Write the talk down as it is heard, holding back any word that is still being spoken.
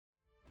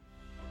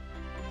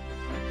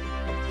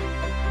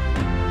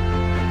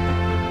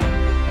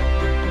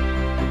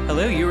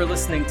Hello, you are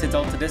listening to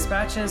Delta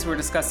Dispatches. We're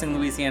discussing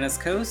Louisiana's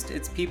coast,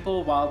 its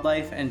people,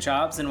 wildlife, and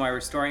jobs, and why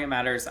restoring it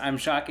matters. I'm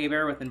Jacques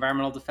Hebert with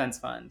Environmental Defense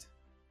Fund.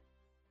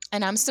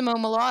 And I'm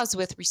Simone Malaz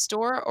with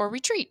Restore or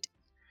Retreat.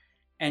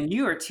 And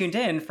you are tuned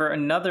in for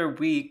another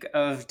week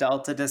of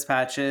Delta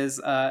Dispatches.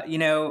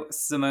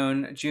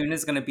 Simone, June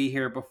is going to be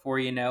here before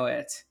you know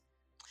it.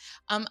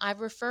 I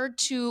referred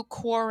to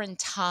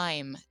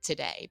quarantine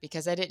today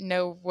because I didn't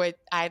know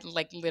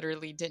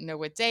literally didn't know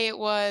what day it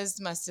was.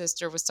 My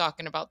sister was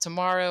talking about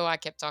tomorrow. I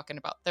kept talking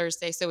about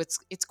Thursday. So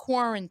it's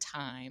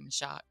quarantine,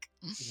 Jacques.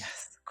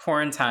 Yes,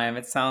 quarantine.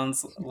 It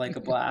sounds like a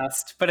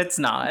blast, but it's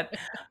not.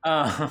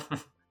 Um,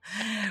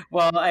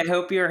 well, I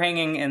hope you're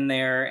hanging in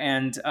there.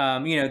 And,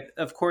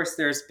 of course,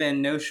 there's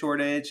been no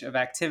shortage of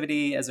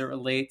activity as it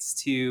relates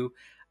to,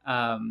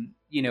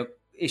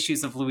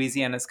 issues of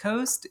Louisiana's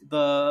coast.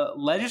 The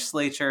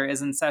legislature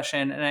is in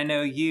session, and I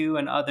know you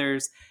and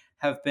others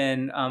have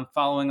been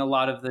following a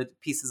lot of the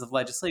pieces of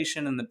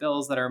legislation and the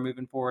bills that are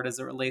moving forward as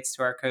it relates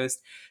to our coast.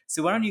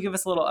 So why don't you give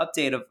us a little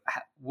update of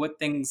what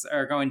things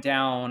are going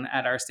down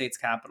at our state's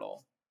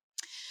capital?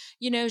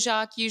 You know,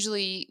 Jacques,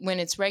 usually when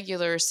it's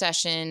regular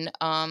session,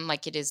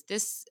 like it is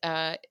this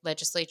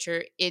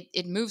legislature,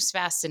 it moves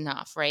fast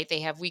enough, right?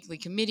 They have weekly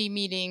committee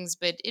meetings,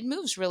 but it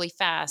moves really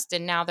fast.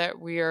 And now that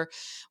we're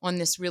on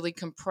this really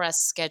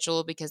compressed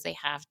schedule because they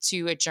have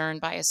to adjourn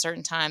by a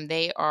certain time,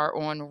 they are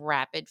on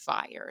rapid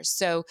fire.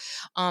 So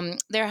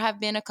there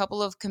have been a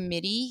couple of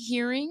committee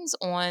hearings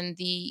on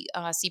the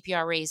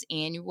CPRA's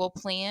annual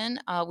plan,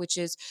 which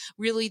is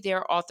really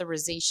their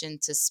authorization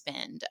to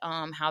spend,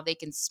 how they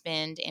can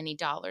spend any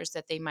dollars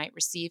that they might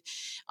receive.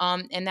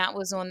 And that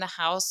was on the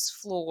House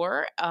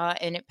floor,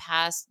 and it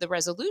passed. The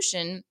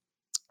resolution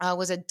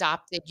was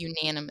adopted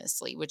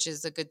unanimously, which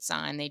is a good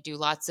sign. They do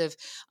lots of,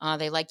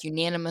 they like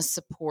unanimous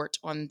support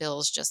on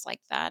bills just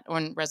like that,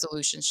 on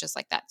resolutions just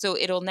like that. So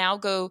it'll now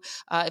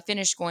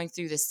finish going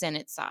through the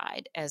Senate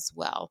side as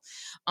well.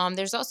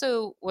 There's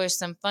also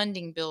some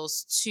funding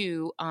bills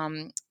too.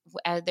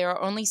 There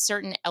are only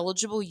certain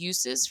eligible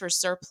uses for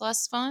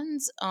surplus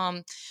funds,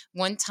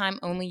 one-time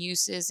only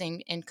uses,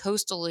 and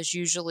coastal is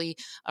usually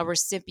a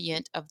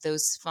recipient of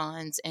those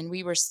funds. And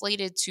we were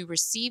slated to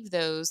receive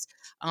those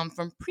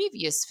from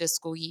previous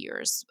fiscal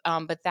years,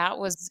 but that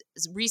was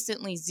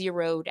recently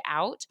zeroed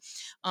out,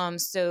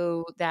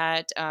 so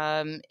that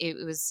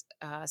it was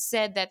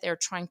said that they're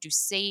trying to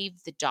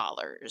save the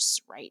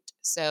dollars, right?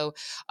 So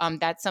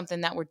that's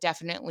something that we're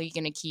definitely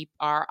going to keep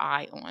our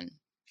eye on.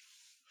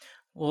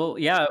 Well,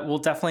 yeah, we'll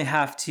definitely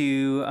have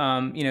to,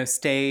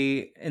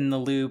 stay in the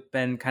loop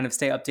and kind of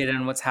stay updated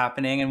on what's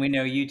happening. And we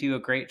know you do a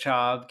great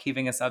job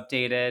keeping us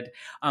updated.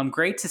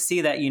 Great to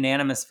see that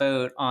unanimous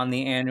vote on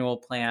the annual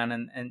plan.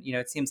 And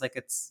it seems like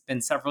it's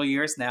been several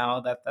years now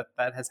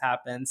that has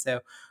happened. So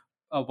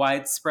a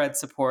widespread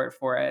support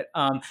for it.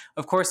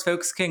 Of course,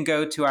 folks can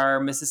go to our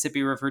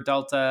Mississippi River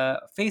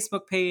Delta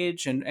Facebook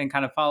page and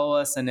kind of follow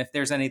us. And if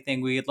there's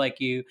anything we'd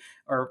like you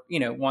or,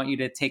 want you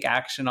to take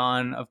action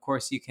on, of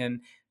course, you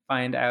can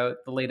find out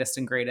the latest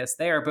and greatest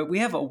there. But we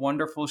have a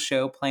wonderful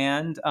show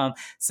planned.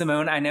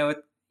 Simone, I know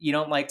you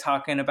don't like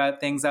talking about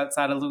things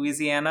outside of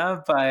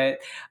Louisiana, but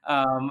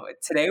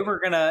today we're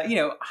going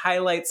to,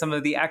 highlight some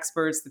of the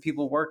experts, the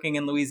people working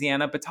in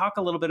Louisiana, but talk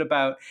a little bit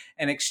about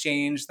an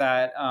exchange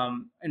that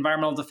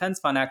Environmental Defense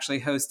Fund actually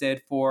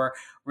hosted for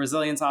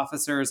resilience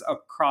officers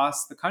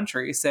across the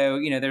country. So,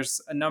 there's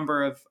a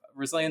number of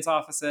resilience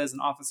offices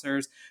and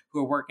officers who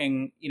are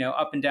working,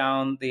 up and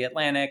down the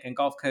Atlantic and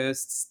Gulf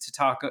coasts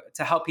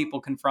to help people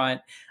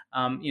confront,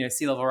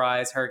 sea level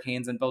rise,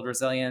 hurricanes, and build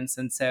resilience.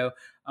 And so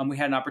we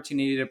had an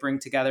opportunity to bring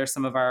together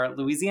some of our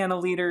Louisiana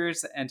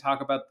leaders and talk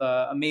about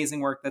the amazing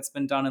work that's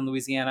been done in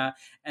Louisiana,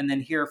 and then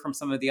hear from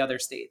some of the other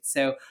states.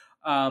 So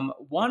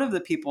one of the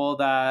people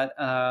that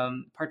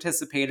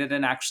participated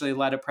and actually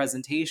led a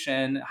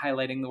presentation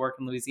highlighting the work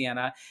in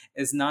Louisiana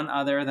is none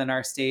other than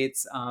our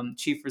state's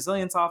Chief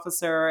Resilience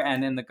Officer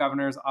and in the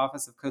Governor's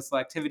Office of Coastal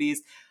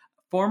Activities,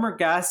 former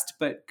guest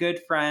but good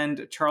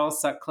friend,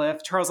 Charles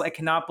Sutcliffe. Charles, I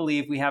cannot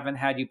believe we haven't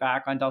had you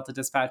back on Delta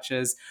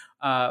Dispatches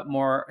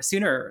more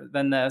sooner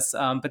than this,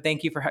 but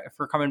thank you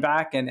for coming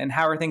back, and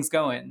how are things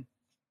going?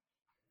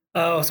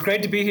 Oh, it's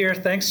great to be here.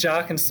 Thanks,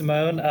 Jacques and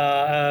Simone.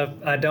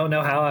 I don't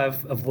know how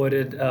I've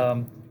avoided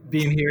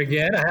being here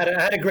again. I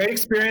had a great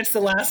experience the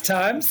last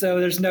time, so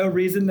there's no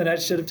reason that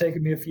it should have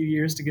taken me a few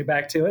years to get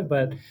back to it.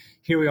 But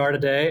here we are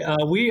today.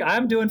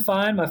 I'm doing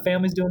fine. My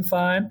family's doing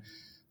fine.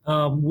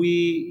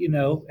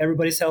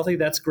 Everybody's healthy.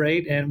 That's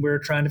great, and we're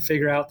trying to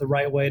figure out the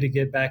right way to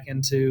get back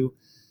into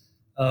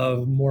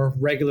a more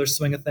regular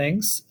swing of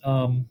things.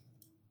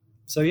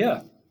 So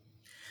yeah.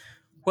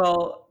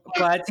 Well,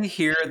 glad to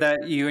hear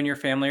that you and your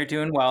family are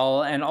doing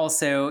well. And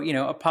also,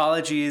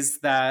 apologies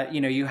that,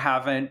 you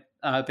haven't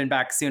been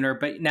back sooner.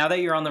 But now that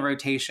you're on the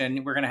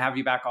rotation, we're going to have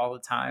you back all the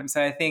time.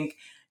 So I think,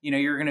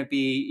 you're going to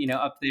be,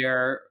 up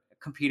there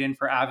competing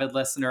for avid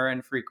listener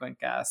and frequent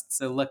guest.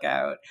 So look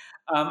out.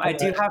 Okay. I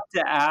do have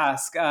to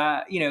ask,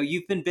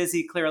 you've been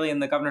busy clearly in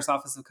the Governor's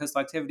Office of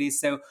Coastal Activities.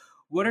 So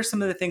what are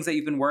some of the things that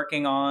you've been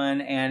working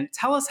on? And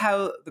tell us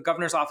how the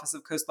Governor's Office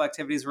of Coastal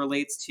Activities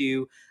relates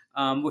to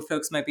what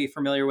folks might be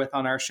familiar with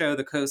on our show,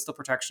 the Coastal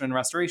Protection and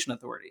Restoration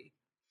Authority.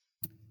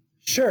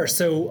 Sure.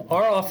 So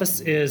our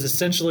office is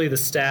essentially the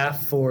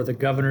staff for the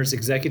governor's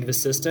executive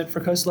assistant for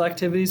coastal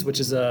activities, which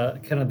is a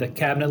kind of the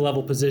cabinet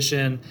level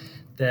position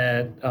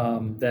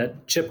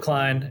that Chip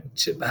Klein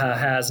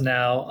has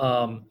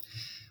now.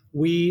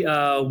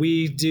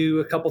 We do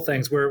a couple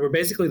things. We're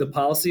basically the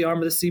policy arm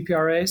of the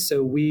CPRA,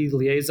 so we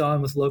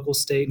liaison with local,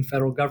 state, and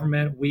federal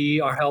government. We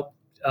are help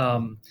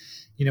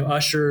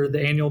usher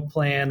the annual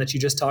plan that you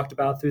just talked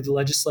about through the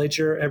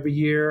legislature every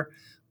year.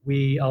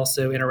 We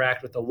also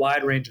interact with a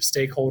wide range of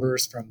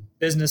stakeholders, from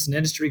business and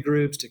industry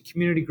groups to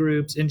community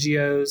groups,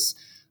 NGOs.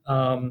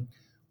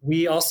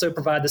 We also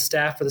provide the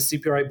staff for the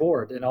CPRA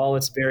board and all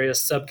its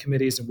various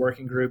subcommittees and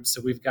working groups.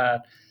 So we've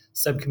got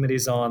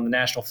subcommittees on the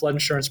National Flood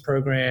Insurance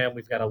Program.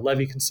 We've got a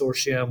levee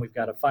consortium. We've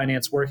got a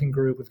finance working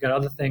group. We've got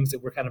other things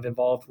that we're kind of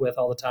involved with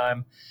all the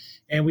time.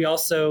 And we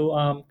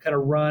also kind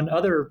of run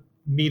other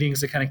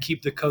meetings that kind of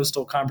keep the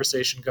coastal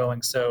conversation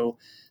going. So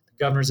the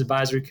Governor's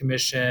Advisory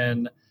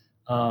Commission,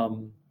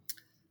 what's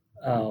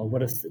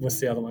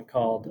the other one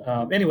called?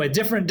 Anyway,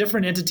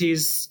 different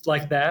entities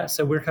like that.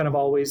 So we're kind of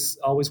always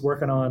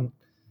working on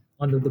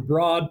the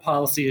broad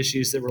policy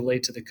issues that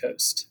relate to the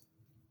coast.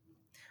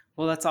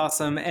 Well, that's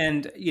awesome.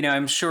 And,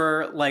 I'm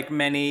sure like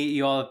many,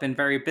 you all have been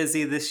very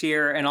busy this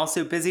year and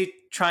also busy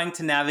trying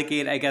to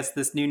navigate, I guess,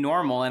 this new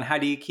normal. And how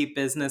do you keep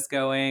business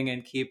going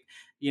and keep,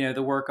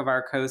 the work of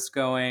our coast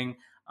going,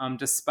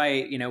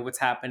 despite, what's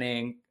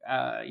happening,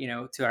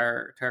 to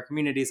our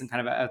communities and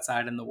kind of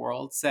outside in the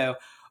world. So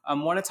I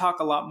want to talk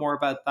a lot more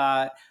about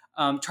that.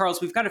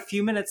 Charles, we've got a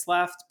few minutes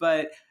left,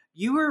 but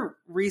you were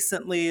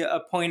recently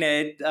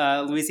appointed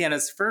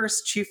Louisiana's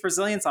first Chief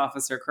Resilience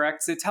Officer,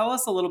 correct? So tell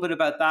us a little bit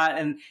about that.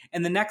 And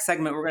in the next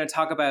segment, we're going to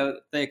talk about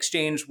the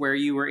exchange where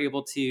you were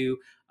able to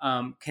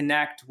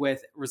connect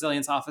with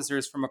resilience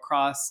officers from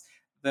across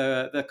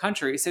the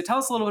country. So tell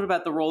us a little bit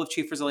about the role of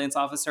Chief Resilience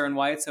Officer and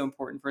why it's so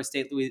important for a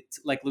state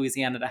like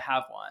Louisiana to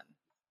have one.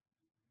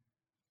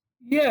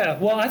 Yeah,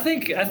 well, I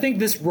think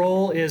this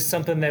role is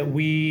something that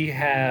we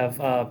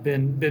have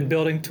been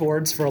building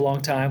towards for a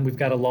long time. We've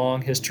got a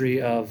long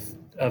history of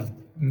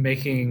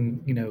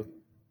making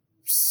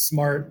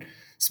smart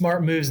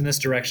moves in this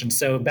direction.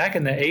 So back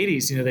in the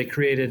 80s, they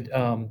created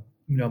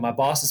my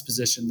boss's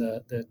position,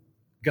 the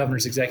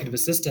governor's executive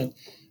assistant.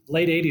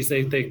 Late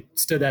 80s, they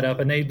stood that up,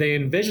 and they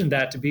envisioned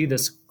that to be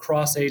this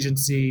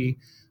cross-agency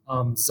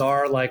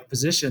czar-like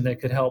position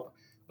that could help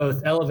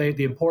both elevate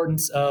the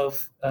importance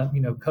of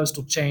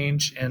coastal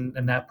change and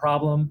that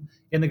problem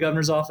in the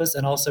governor's office,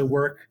 and also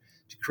work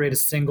to create a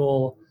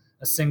single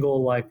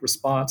like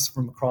response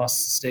from across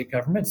state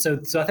government. So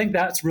I think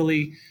that's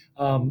really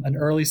an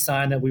early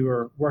sign that we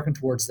were working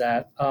towards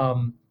that.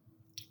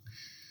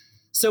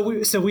 So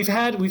we've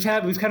kind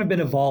of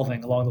been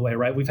evolving along the way,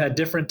 right? We've had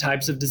different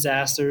types of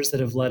disasters that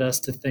have led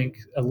us to think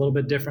a little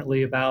bit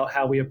differently about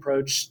how we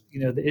approach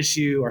the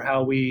issue, or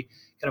how we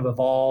kind of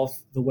evolve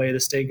the way the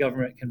state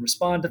government can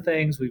respond to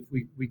things.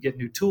 We get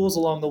new tools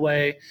along the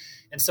way.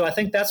 And so I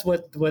think that's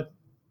what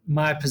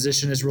my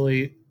position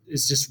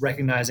is just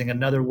recognizing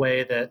another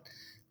way that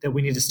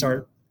we need to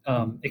start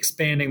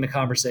expanding the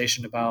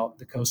conversation about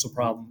the coastal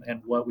problem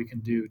and what we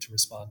can do to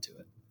respond to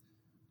it.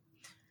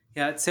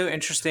 Yeah, it's so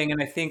interesting.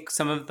 And I think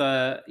some of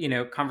the,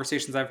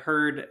 conversations I've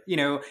heard,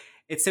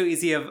 it's so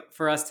easy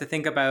for us to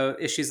think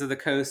about issues of the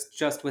coast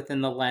just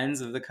within the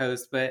lens of the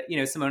coast. But,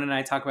 Simone and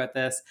I talk about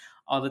this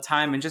all the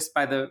time. And just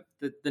by the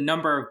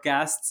number of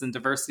guests and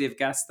diversity of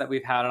guests that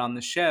we've had on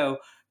the show,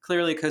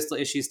 clearly coastal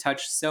issues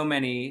touch so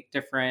many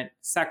different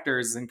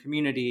sectors and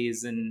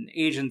communities and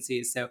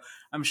agencies. So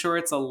I'm sure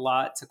it's a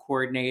lot to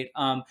coordinate.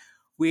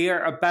 We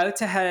are about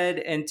to head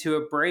into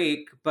a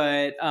break,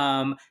 but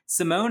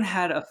Simone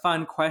had a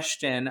fun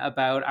question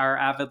about our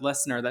avid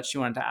listener that she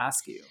wanted to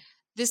ask you.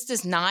 This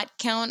does not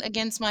count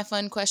against my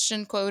fun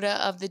question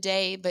quota of the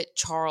day, but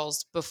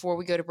Charles, before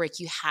we go to break,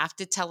 you have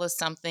to tell us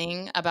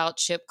something about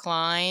Chip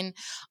Klein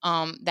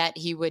that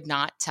he would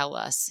not tell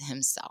us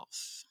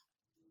himself.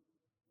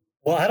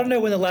 Well, I don't know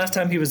when the last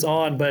time he was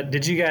on, but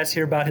did you guys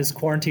hear about his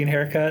quarantine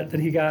haircut that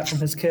he got from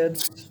his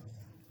kids?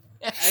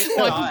 Why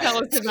don't you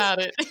tell us about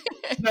it?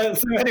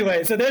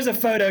 So there's a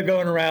photo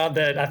going around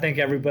that I think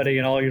everybody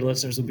and all your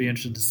listeners will be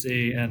interested to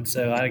see. And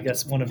so I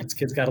guess one of his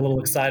kids got a little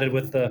excited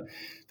with the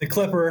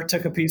clipper,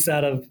 took a piece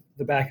out of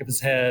the back of his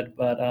head.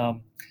 But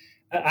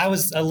I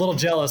was a little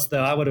jealous,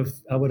 though. I would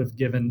have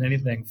given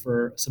anything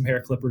for some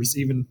hair clippers,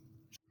 even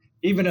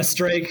a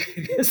stray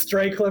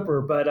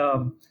clipper. But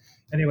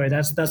anyway,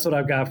 that's what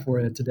I've got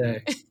for you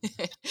today.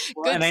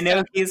 Well, and I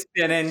know he's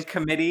been in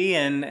committee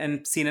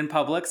and seen in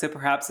public, so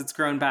perhaps it's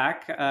grown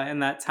back in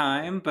that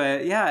time.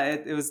 But yeah,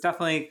 it was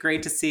definitely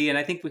great to see. And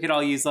I think we could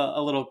all use a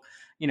little,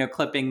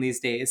 clipping these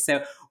days.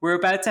 So we're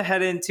about to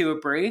head into a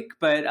break,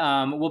 but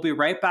we'll be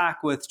right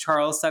back with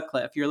Charles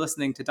Sutcliffe. You're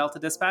listening to Delta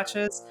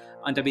Dispatches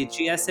on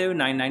WGSO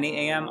 990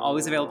 AM,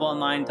 always available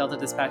online,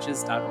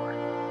 deltadispatches.org.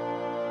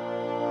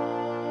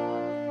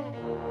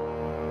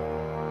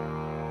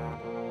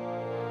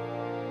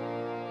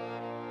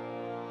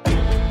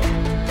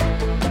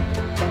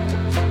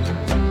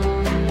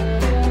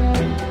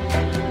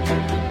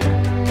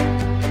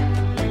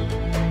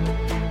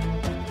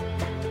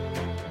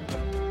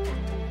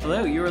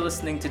 Hello, you are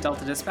listening to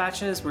Delta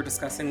Dispatches. We're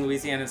discussing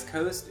Louisiana's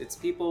coast, its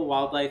people,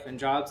 wildlife, and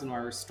jobs, and why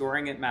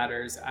restoring it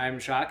matters.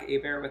 I'm Jacques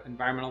Hebert with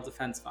Environmental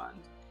Defense Fund.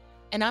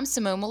 And I'm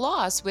Simone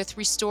Maloz with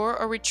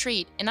Restore or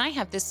Retreat, and I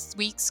have this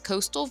week's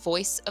Coastal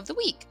Voice of the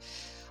Week.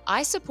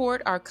 I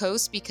support our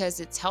coast because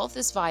its health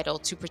is vital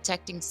to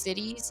protecting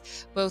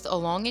cities, both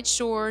along its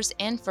shores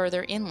and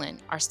further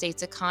inland, our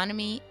state's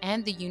economy,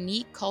 and the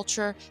unique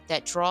culture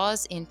that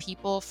draws in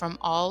people from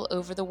all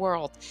over the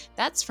world.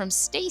 That's from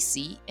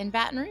Stacy in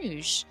Baton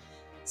Rouge.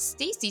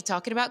 Stacy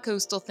talking about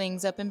coastal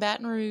things up in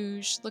Baton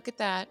Rouge. Look at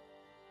that.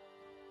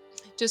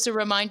 Just a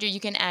reminder, you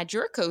can add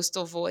your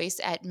coastal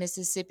voice at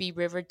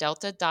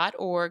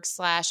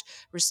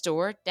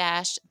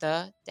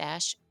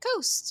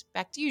MississippiRiverDelta.org/restore-the-coast.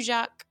 Back to you,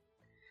 Jacques.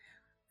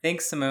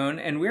 Thanks, Simone.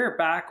 And we're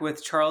back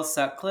with Charles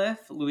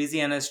Sutcliffe,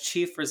 Louisiana's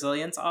Chief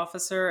Resilience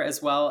Officer,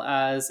 as well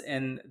as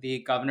in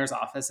the Governor's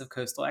Office of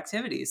Coastal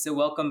Activities. So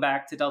welcome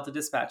back to Delta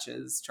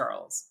Dispatches,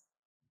 Charles.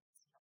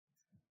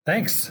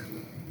 Thanks.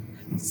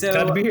 So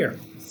glad to be here.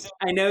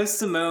 I know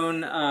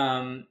Simone,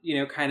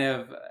 kind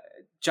of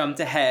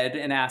jumped ahead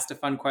and asked a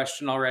fun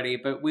question already,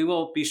 but we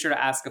will be sure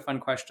to ask a fun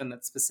question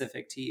that's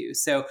specific to you.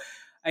 So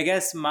I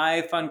guess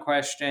my fun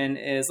question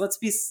is, let's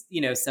be,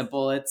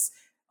 simple. It's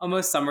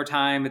almost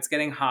summertime. It's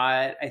getting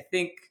hot. I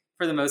think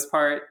for the most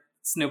part,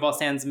 snowball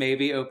stands may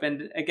be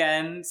opened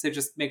again. So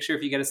just make sure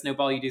if you get a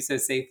snowball, you do so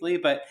safely.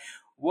 But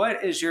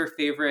what is your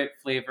favorite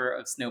flavor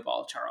of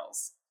snowball,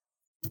 Charles?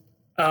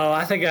 Oh,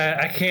 I think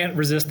I can't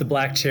resist the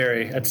black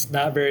cherry. It's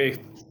not very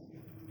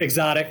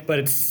exotic, but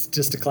it's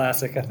just a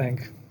classic, I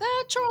think.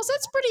 Charles,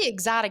 that's pretty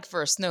exotic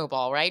for a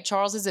snowball, right?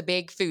 Charles is a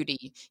big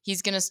foodie.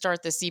 He's going to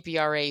start the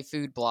CPRA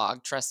food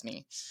blog, trust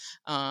me.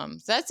 So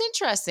that's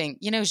interesting.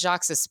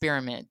 Jacques'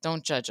 experiment.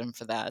 Don't judge him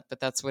for that, but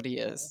that's what he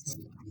is.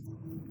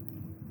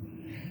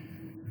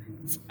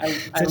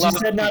 Since you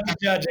said not to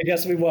judge, I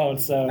guess we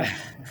won't. So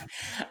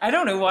I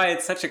don't know why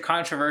it's such a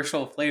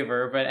controversial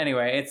flavor, but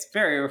anyway, it's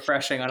very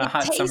refreshing on a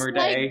hot summer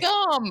day. It tastes like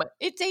gum.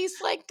 It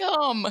tastes like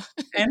gum.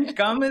 And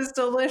gum is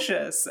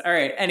delicious. All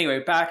right.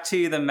 Anyway, back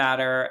to the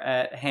matter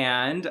at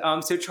hand.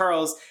 So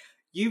Charles,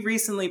 you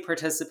recently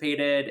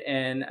participated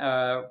in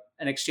an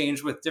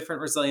exchange with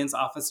different resilience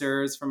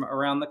officers from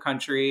around the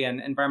country, and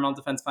Environmental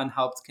Defense Fund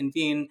helped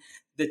convene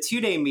the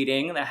 2-day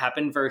meeting that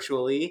happened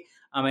virtually.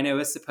 I know it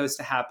was supposed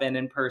to happen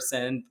in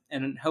person,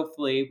 and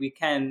hopefully we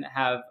can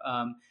have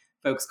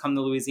folks come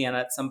to Louisiana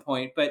at some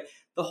point. But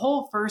the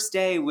whole first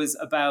day was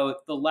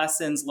about the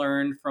lessons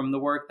learned from the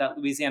work that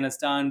Louisiana's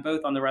done,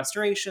 both on the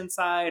restoration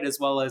side as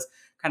well as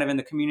kind of in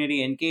the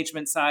community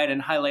engagement side,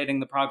 and highlighting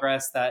the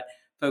progress that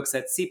folks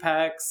at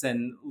CPEX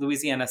and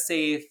Louisiana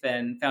Safe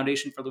and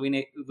Foundation for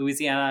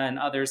Louisiana and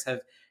others have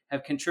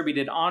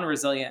contributed on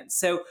resilience.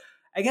 So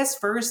I guess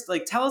first,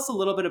 tell us a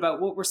little bit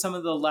about what were some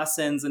of the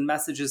lessons and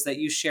messages that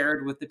you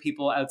shared with the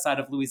people outside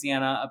of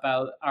Louisiana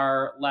about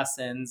our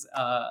lessons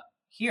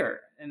here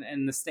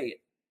in the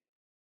state.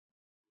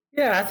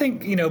 Yeah, I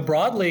think,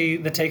 broadly,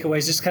 the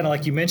takeaways, just kind of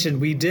like you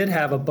mentioned, we did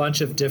have a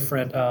bunch of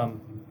different,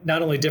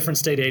 not only different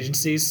state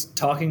agencies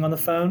talking on the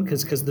phone,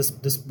 because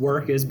this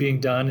work is being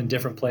done in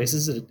different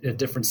places at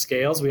different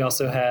scales. We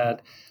also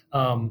had,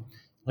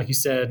 like you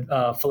said,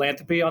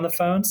 philanthropy on the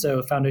phone.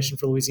 So Foundation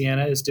for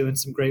Louisiana is doing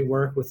some great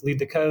work with Lead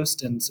the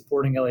Coast and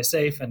supporting LA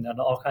Safe and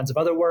all kinds of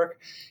other work.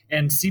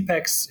 And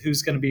CPEX,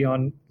 who's going to be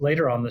on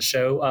later on the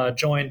show,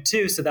 joined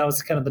too. So that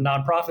was kind of the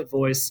nonprofit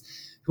voice,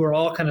 who are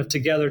all kind of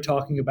together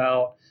talking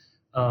about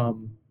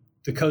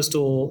the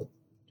coastal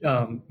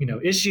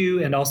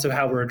issue and also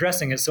how we're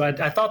addressing it. So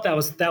I thought that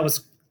was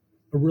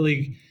a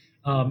really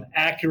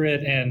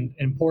accurate and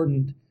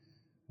important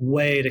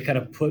way to kind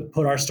of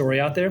put our story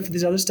out there for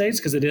these other states,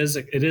 because it is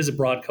a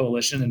broad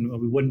coalition, and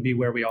we wouldn't be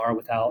where we are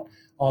without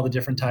all the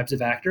different types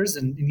of actors.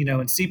 And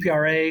and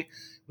CPRA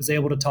was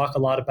able to talk a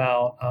lot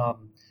about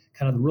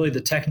kind of really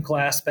the technical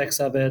aspects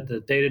of it,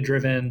 the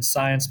data-driven,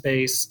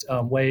 science-based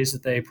ways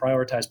that they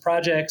prioritize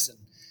projects and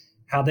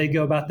how they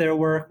go about their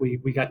work.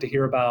 We got to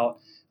hear about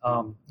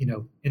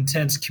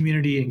intense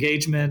community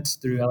engagement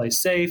through LA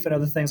Safe and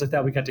other things like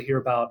that. We got to hear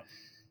about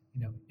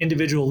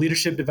individual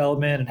leadership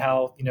development and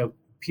how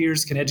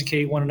peers can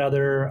educate one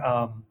another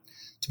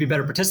to be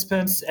better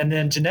participants. And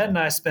then Jeanette and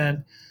I spent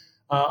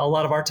a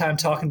lot of our time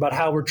talking about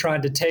how we're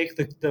trying to take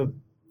the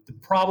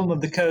problem of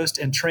the coast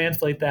and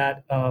translate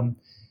that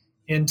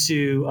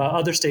into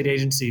other state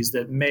agencies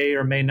that may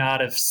or may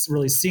not have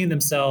really seen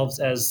themselves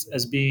as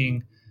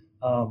being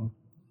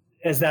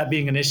as that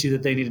being an issue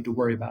that they needed to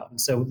worry about.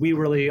 And so we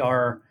really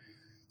are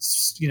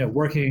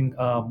working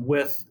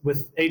with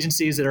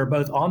agencies that are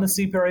both on the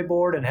CPRA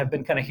board and have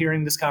been kind of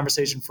hearing this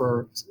conversation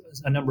for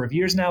a number of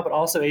years now, but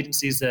also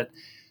agencies that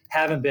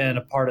haven't been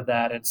a part of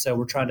that. And so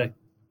we're trying to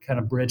kind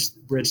of bridge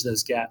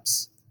those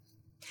gaps.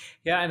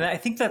 Yeah, and I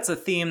think that's a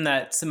theme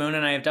that Simone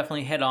and I have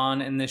definitely hit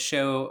on in this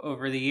show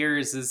over the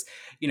years is,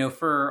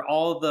 for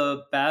all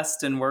the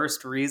best and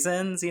worst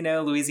reasons,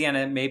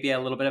 Louisiana may be a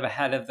little bit of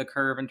ahead of the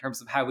curve in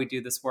terms of how we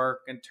do this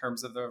work, in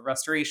terms of the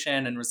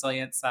restoration and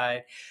resilience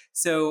side.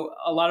 So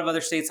a lot of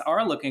other states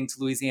are looking to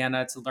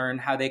Louisiana to learn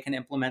how they can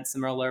implement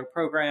similar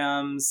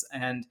programs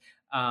and,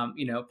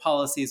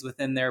 policies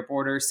within their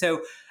borders.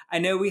 So I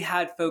know we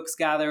had folks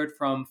gathered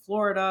from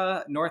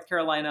Florida, North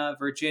Carolina,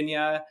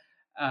 Virginia,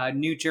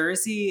 New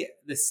Jersey,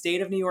 the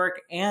state of New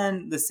York,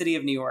 and the city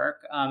of New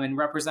York, and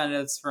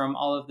representatives from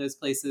all of those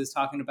places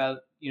talking about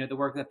the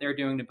work that they're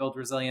doing to build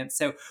resilience.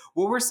 So,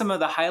 what were some of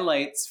the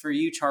highlights for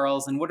you,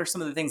 Charles, and what are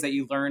some of the things that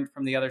you learned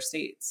from the other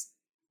states?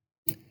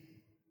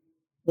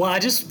 Well,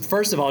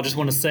 first of all, just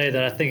want to say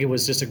that I think it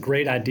was just a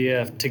great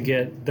idea to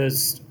get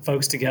those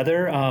folks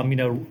together.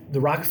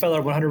 The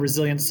Rockefeller 100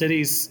 Resilient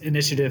Cities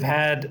initiative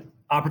had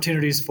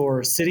opportunities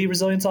for city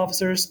resilience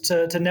officers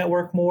to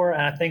network more,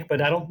 I think,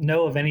 but I don't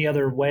know of any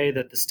other way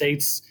that the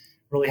states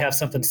really have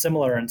something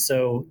similar. And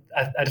so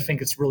I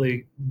think it's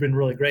really been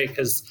really great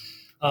because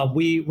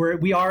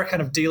we are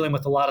kind of dealing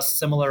with a lot of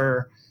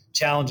similar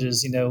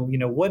challenges.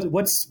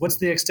 What's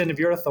the extent of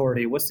your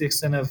authority? What's the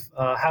extent of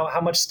how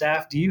much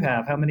staff do you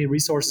have? How many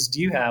resources do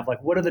you have?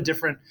 Like, what are the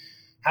different?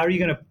 How are you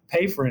going to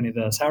pay for any of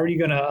this? How are you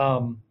going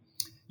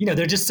to?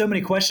 There are just so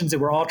many questions that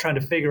we're all trying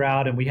to figure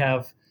out, and we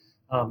have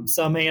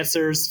some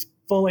answers,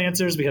 full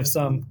answers. We have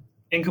some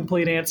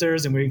incomplete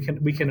answers, and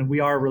we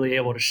are really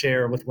able to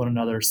share with one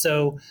another.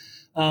 So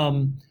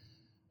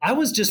I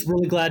was just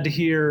really glad to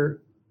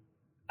hear,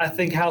 I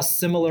think, how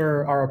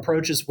similar our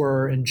approaches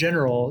were in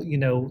general.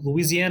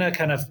 Louisiana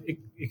kind of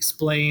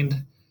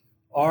explained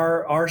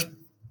our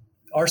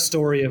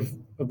story of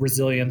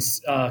resilience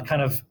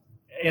kind of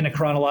in a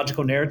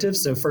chronological narrative.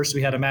 So first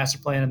we had a master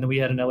plan, and then we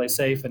had an LA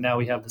Safe, and now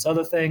we have this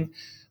other thing,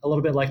 a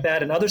little bit like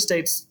that. In other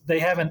states, they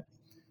haven't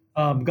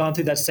gone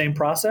through that same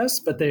process,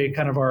 but they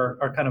kind of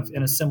are kind of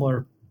in a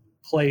similar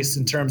place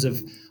in terms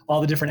of all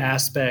the different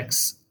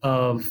aspects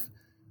of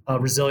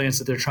resilience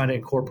that they're trying to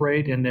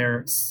incorporate in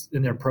their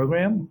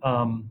program.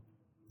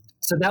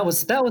 So that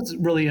was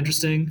really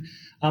interesting.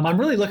 I'm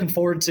really looking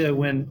forward to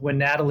when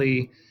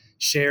Natalie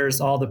shares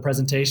all the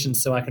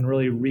presentations, so I can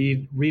really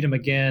read them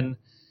again.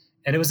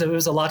 And it was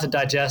a lot to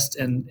digest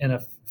in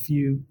a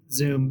few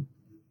Zoom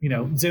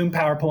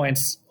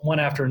PowerPoints one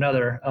after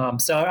another.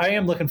 So I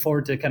am looking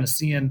forward to kind of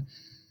seeing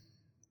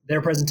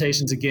their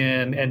presentations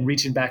again and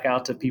reaching back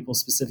out to people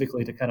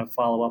specifically to kind of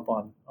follow up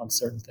on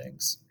certain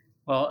things.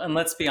 Well, and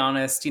let's be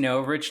honest,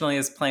 originally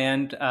as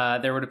planned,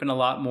 there would have been a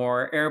lot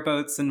more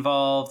airboats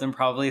involved and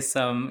probably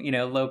some,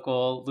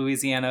 local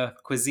Louisiana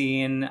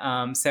cuisine.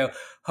 So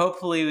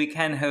hopefully we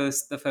can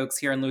host the folks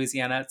here in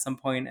Louisiana at some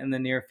point in the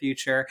near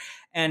future.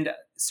 And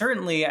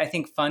certainly, I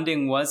think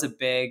funding was a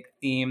big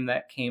theme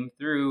that came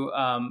through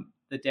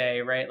the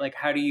day, right? Like,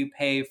 how do you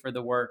pay for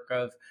the work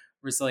of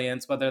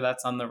resilience, whether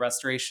that's on the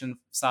restoration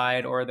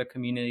side or the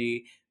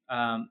community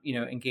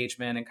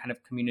engagement and kind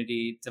of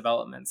community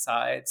development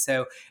side.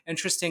 So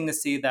interesting to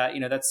see that,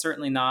 that's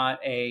certainly not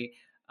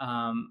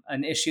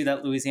an issue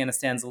that Louisiana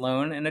stands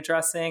alone in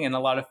addressing. And a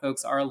lot of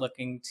folks are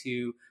looking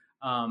to,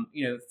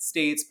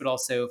 states, but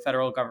also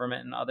federal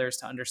government and others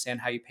to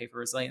understand how you pay for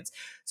resilience.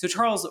 So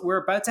Charles,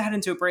 we're about to head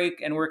into a break,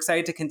 and we're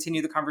excited to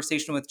continue the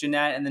conversation with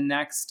Jeanette in the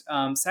next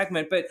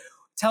segment. But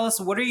tell us,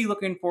 what are you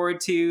looking forward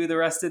to the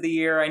rest of the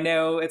year? I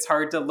know it's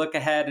hard to look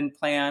ahead and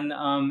plan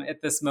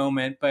at this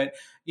moment, but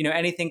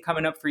anything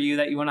coming up for you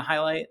that you want to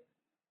highlight?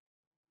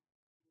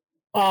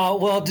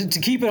 Well, to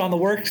keep it on the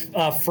work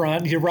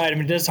front, you're right. I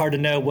mean, it is hard to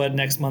know what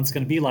next month's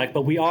going to be like,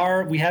 but we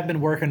have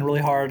been working really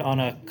hard on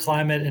a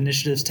climate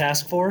initiatives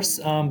task force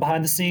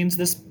behind the scenes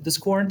this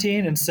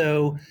quarantine, and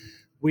so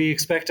we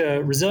expect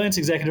a resilience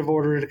executive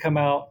order to come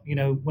out,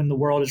 when the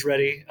world is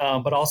ready,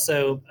 but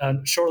also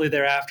shortly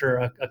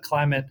thereafter a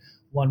climate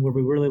one where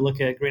we really look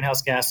at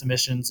greenhouse gas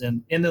emissions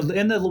and in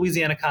the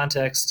Louisiana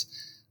context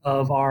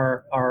of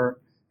our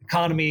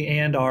economy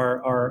and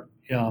our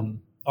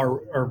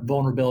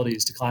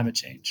vulnerabilities to climate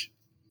change.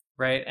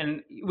 Right.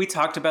 And we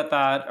talked about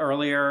that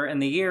earlier in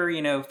the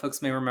year.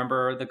 Folks may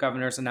remember the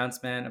governor's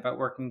announcement about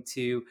working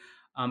to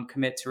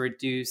commit to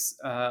reduce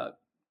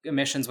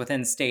emissions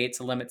within state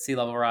to limit sea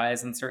level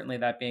rise, and certainly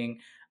that being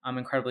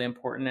incredibly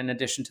important in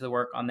addition to the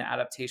work on the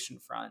adaptation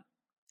front.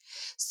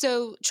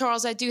 So,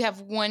 Charles, I do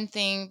have one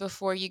thing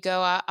before you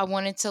go. I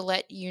wanted to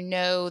let you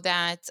know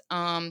that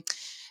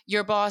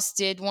your boss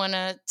did want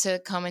to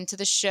come into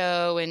the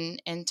show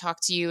and talk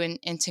to you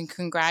and to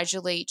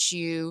congratulate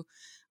you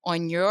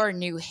on your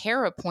new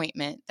hair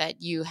appointment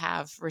that you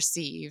have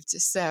received.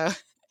 So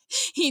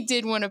he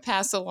did want to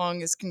pass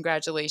along his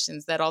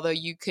congratulations that although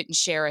you couldn't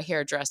share a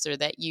hairdresser,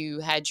 that you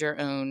had your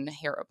own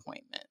hair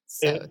appointment.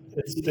 So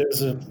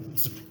it's a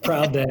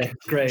proud day.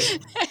 Great.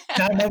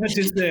 Not a moment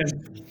too soon.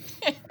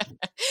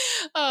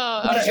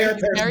 I'm sure you're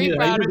very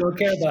proud. You don't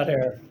care about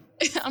hair.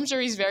 I'm sure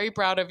he's very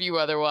proud of you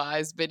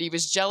otherwise, but he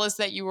was jealous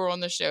that you were on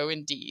the show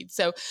indeed.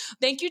 So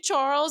thank you,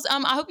 Charles.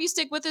 I hope you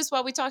stick with us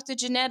while we talk to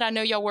Jeanette. I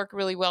know y'all work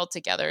really well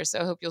together, so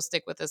I hope you'll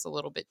stick with us a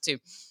little bit too.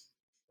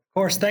 Of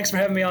course. Thanks for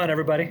having me on,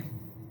 everybody.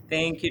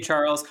 Thank you,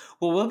 Charles.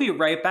 Well, we'll be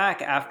right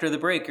back after the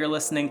break. You're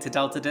listening to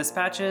Delta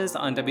Dispatches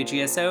on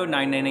WGSO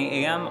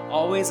 990 AM,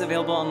 always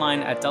available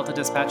online at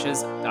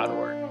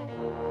deltadispatches.org.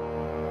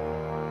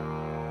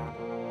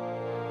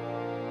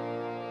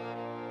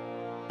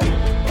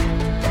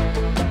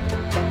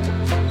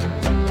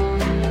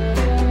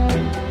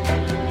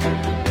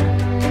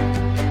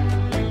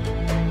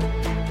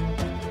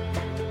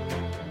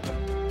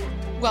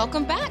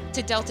 Welcome back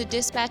to Delta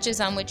Dispatches.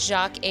 I'm with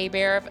Jacques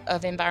Hebert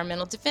of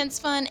Environmental Defense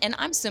Fund, and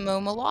I'm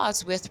Simone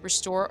Maloz with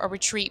Restore or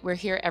Retreat. We're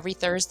here every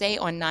Thursday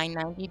on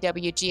 990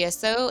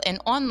 WGSO and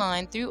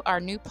online through our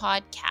new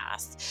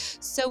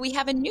podcast. So we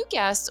have a new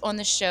guest on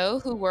the show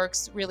who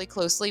works really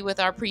closely with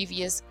our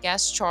previous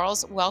guest,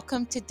 Charles.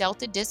 Welcome to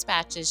Delta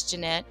Dispatches,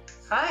 Jeanette.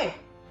 Hi.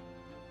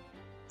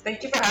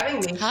 Thank you for having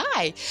me.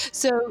 Hi.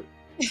 So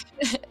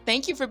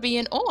thank you for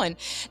being on.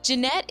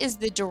 Jeanette is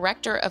the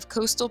Director of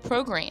Coastal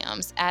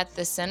Programs at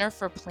the Center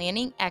for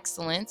Planning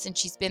Excellence, and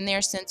she's been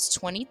there since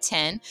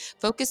 2010,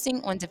 focusing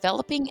on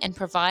developing and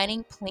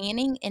providing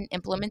planning and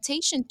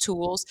implementation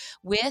tools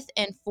with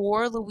and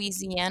for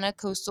Louisiana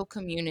coastal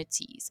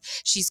communities.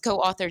 She's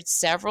co-authored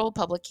several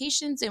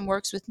publications and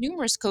works with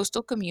numerous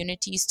coastal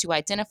communities to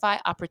identify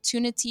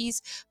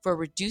opportunities for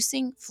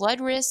reducing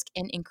flood risk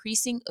and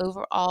increasing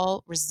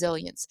overall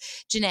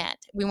resilience. Jeanette,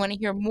 we want to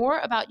hear more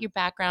about your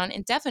background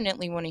and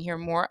definitely want to hear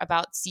more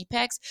about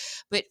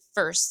CPEX. But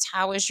first,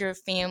 how is your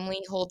family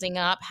holding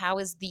up? How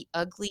is the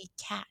ugly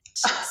cat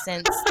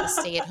since the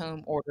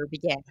stay-at-home order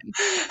began?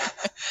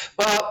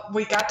 Well,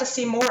 we got to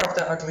see more of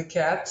the ugly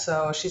cat,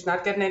 so she's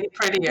not getting any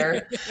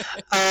prettier.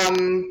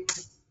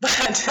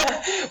 But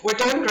we're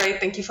doing great.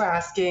 Thank you for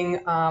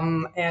asking.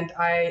 And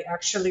I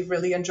actually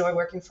really enjoy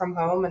working from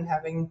home and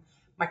having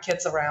my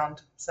kids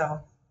around. So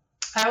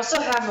I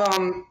also have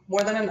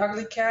more than an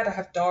ugly cat. I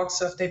have dogs,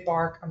 so if they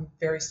bark, I'm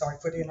very sorry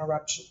for the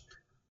interruption.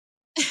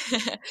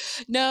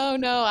 No,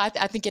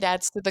 I think it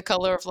adds to the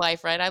color of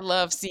life, right? I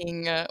love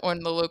seeing on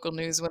the local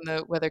news when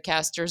the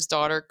weathercaster's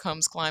daughter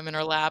comes climbing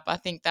her lap. I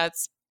think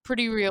that's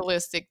pretty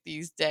realistic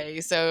these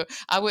days, so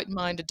I wouldn't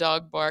mind a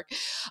dog bark.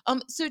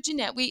 So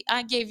Jeanette,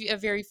 I gave you a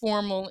very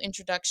formal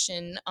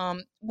introduction.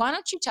 Why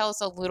don't you tell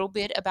us a little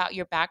bit about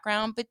your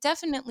background, but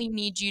definitely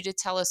need you to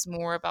tell us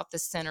more about the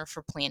Center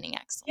for Planning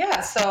Excellence.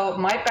 Yeah, so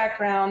my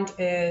background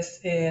is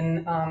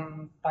in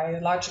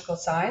biological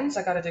science.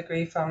 I got a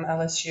degree from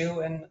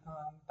LSU in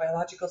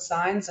biological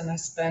science, and I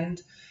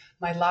spent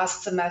my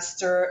last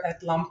semester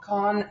at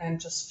LUMCON and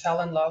just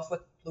fell in love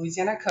with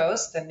Louisiana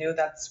coast and knew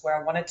that's where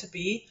I wanted to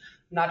be.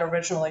 Not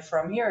originally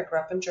from here. I grew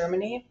up in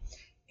Germany.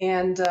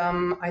 And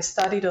I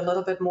studied a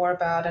little bit more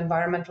about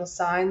environmental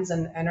science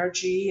and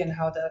energy and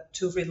how the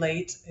two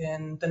relate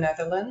in the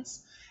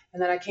Netherlands.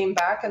 And then I came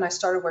back and I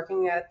started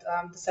working at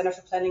the Center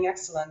for Planning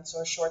Excellence,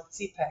 or short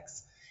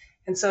CPEX.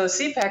 And so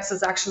CPEX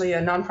is actually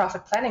a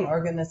nonprofit planning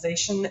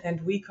organization,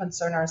 and we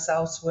concern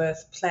ourselves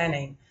with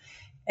planning.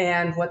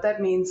 And what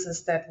that means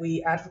is that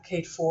we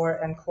advocate for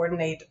and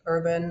coordinate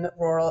urban,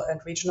 rural,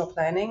 and regional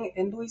planning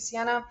in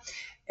Louisiana.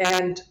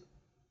 And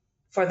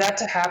for that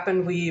to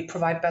happen, we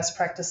provide best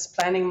practice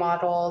planning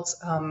models.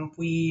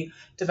 We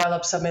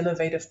develop some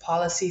innovative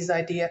policy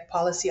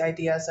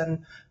ideas,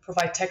 and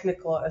provide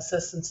technical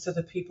assistance to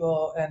the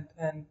people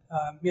and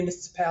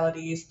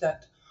municipalities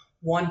that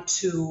want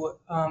to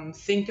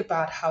think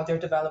about how they're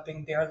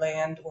developing their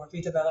land or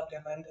redevelop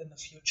their land in the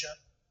future.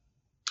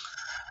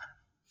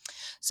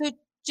 So,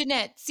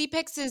 Jeanette,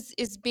 CPEX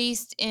is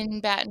based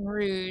in Baton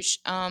Rouge,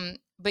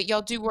 but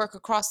y'all do work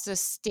across the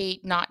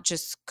state, not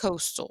just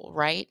coastal,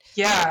 right?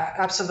 Yeah,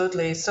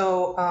 absolutely.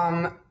 So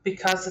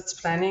because it's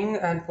planning,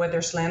 and where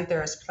there's land,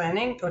 there is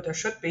planning, or there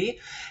should be.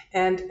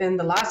 And in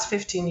the last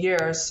 15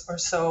 years or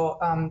so,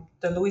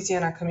 the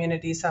Louisiana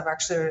communities have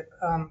actually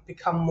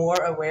become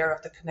more aware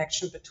of the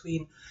connection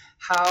between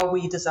how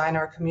we design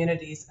our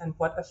communities and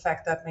what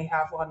effect that may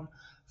have on,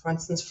 for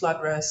instance,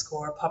 flood risk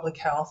or public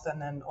health,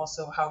 and then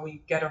also how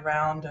we get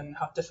around and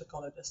how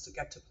difficult it is to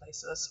get to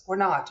places or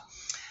not.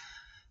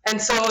 And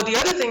so the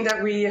other thing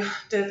that we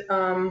did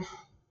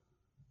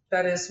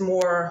that is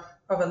more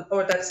of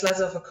that's less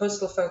of a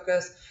coastal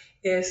focus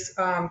is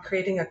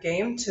creating a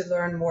game to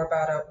learn more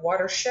about a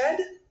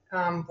watershed,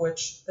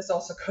 which is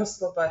also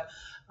coastal but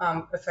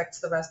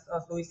affects the rest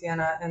of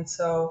Louisiana. And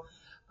so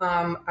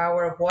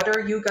our What Are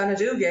You Gonna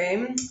Do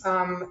game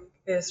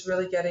is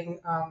really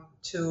getting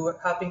to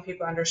helping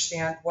people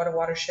understand what a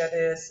watershed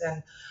is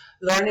and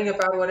learning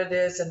about what it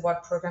is and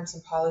what programs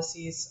and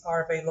policies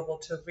are available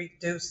to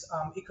reduce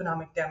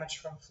economic damage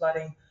from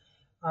flooding,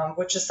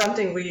 which is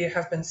something we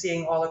have been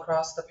seeing all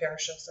across the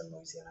parishes in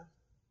Louisiana.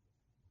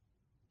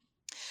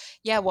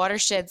 Yeah,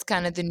 watershed's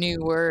kind of the new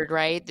word,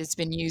 right? That's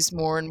been used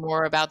more and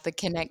more about the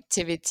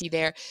connectivity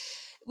there.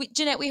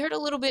 Jeanette, we heard a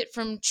little bit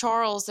from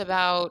Charles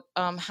about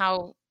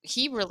how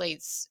he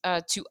relates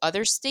to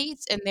other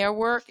states and their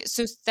work.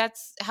 So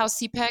that's how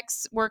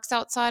CPEX works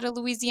outside of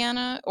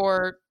Louisiana,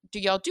 or do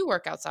y'all do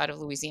work outside of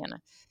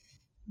Louisiana?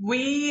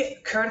 We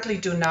currently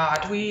do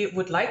not. We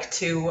would like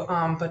to,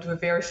 but we're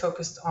very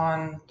focused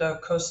on the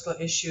coastal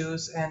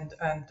issues and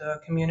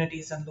the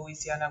communities in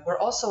Louisiana. We're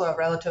also a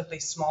relatively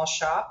small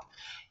shop,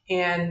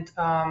 and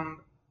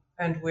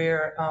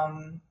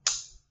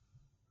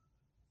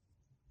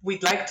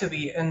we'd like to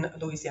be in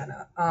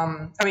Louisiana.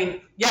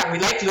 We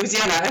like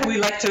Louisiana, and we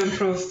like to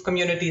improve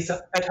communities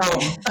at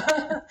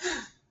home.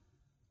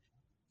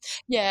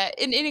 Yeah,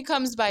 and it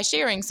comes by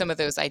sharing some of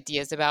those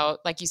ideas about,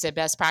 like you said,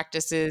 best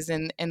practices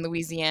in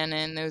Louisiana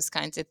and those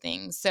kinds of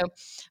things. So,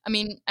 I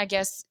mean, I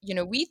guess,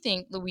 we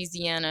think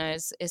Louisiana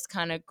is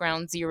kind of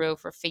ground zero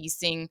for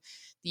facing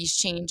these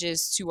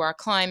changes to our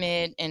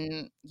climate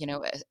and,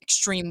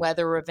 extreme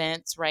weather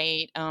events,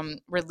 right?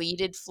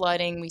 Related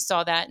flooding. We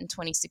saw that in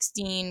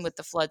 2016 with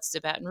the floods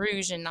to Baton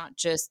Rouge, and not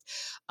just,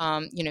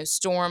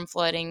 storm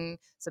flooding,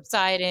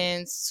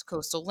 subsidence,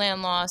 coastal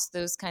land loss,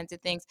 those kinds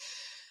of things.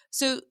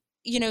 So,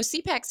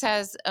 CPEX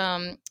has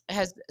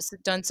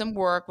done some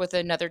work with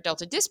another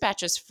Delta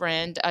Dispatches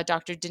friend,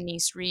 Dr.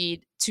 Denise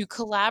Reed, to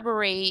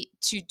collaborate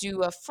to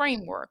do a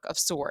framework of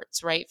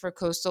sorts, right, for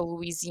coastal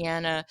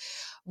Louisiana,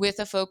 with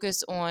a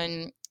focus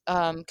on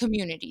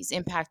communities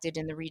impacted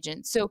in the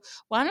region. So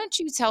why don't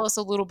you tell us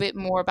a little bit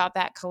more about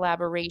that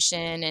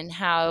collaboration and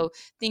how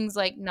things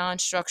like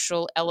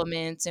non-structural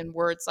elements and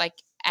words like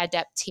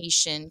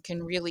adaptation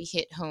can really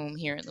hit home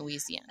here in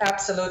Louisiana?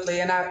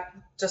 Absolutely. And I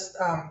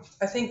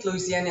think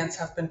Louisianians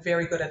have been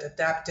very good at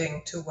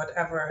adapting to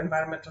whatever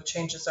environmental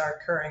changes are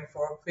occurring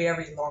for a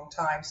very long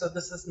time. So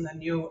this isn't a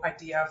new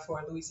idea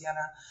for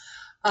Louisiana.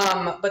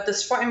 But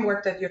this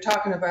framework that you're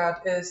talking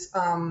about is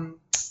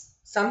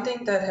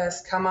something that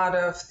has come out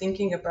of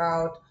thinking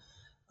about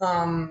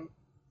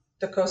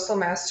the Coastal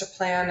Master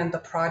Plan and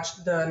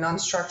the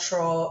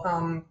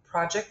non-structural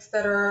projects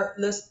that are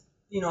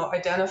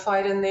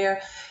identified in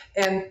there,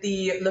 and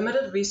the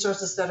limited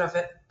resources that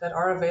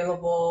are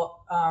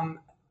available,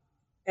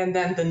 and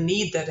then the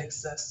need that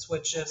exists,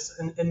 which is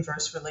an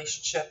inverse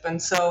relationship.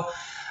 And so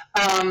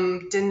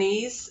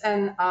Denise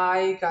and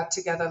I got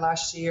together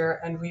last year,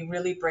 and we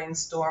really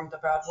brainstormed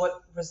about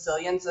what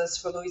resilience is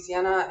for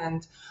Louisiana,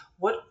 and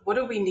what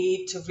do we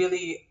need to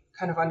really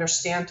kind of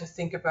understand, to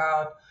think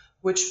about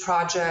which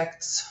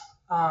projects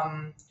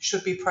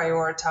should be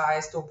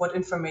prioritized, or what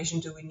information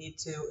do we need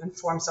to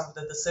inform some of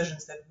the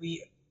decisions that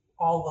we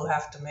all will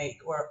have to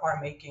make or are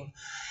making.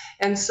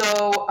 And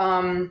so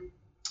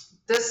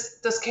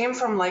this came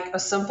from like a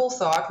simple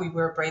thought. We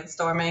were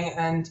brainstorming,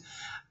 and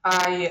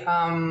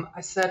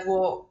I said,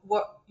 well,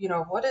 what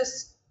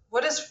is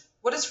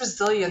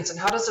resilience, and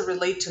how does it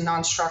relate to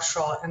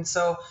non-structural? And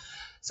so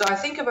I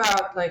think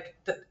about like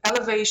the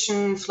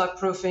elevation,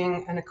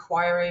 floodproofing, and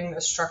acquiring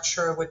a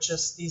structure, which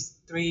is these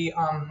three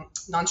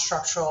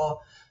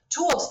non-structural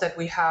tools that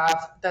we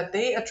have, that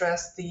they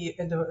address the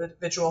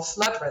individual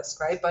flood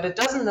risk, right? But it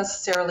doesn't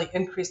necessarily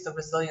increase the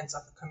resilience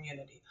of the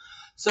community.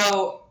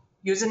 So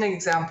using an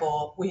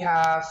example, we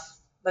have,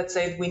 let's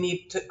say we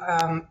need to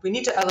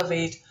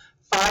elevate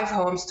 5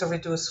 homes to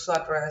reduce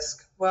flood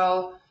risk.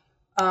 Well,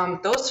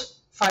 those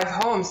 5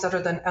 homes that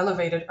are then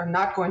elevated are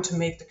not going to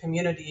make the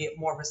community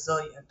more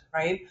resilient,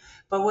 right?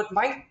 But what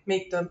might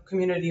make the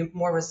community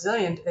more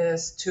resilient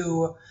is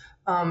to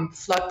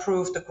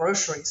flood-proof the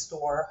grocery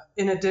store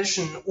in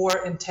addition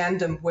or in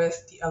tandem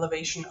with the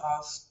elevation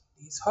of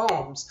these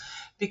homes.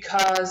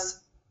 Because,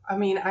 I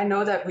mean, I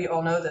know that we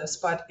all know this,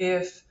 but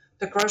if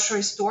the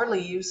grocery store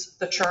leaves,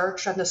 the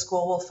church and the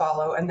school will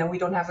follow, and then we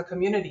don't have a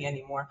community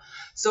anymore.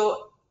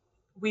 So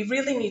we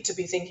really need to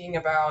be thinking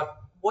about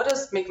what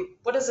is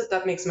it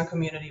that makes my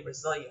community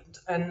resilient,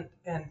 and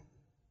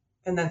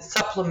then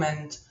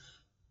supplement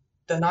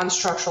the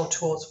non-structural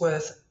tools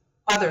with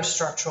other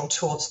structural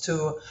tools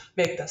to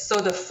make this. So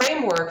the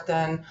framework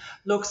then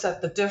looks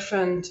at the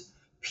different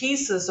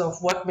pieces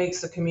of what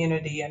makes a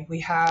community, and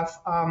we have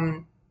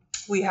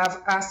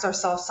asked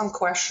ourselves some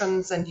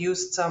questions and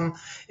used some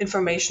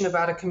information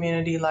about a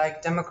community,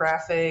 like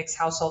demographics,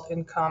 household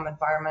income,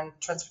 environment,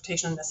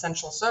 transportation, and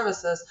essential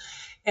services,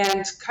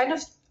 and kind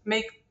of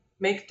make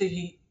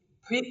the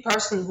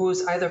person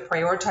who's either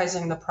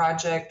prioritizing the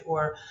project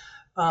or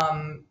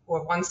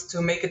wants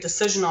to make a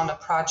decision on a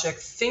project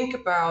think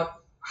about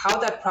how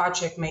that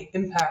project may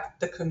impact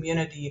the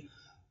community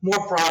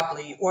more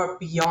broadly or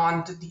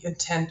beyond the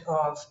intent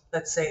of,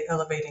 let's say,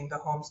 elevating the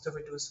homes to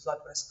reduce flood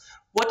risk.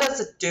 What does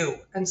it do?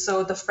 And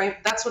so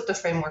that's what the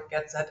framework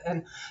gets at.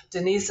 And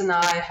Denise and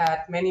I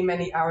had many,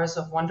 many hours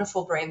of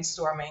wonderful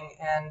brainstorming,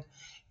 and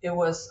it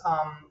was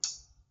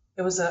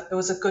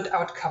a good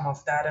outcome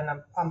of that.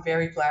 And I'm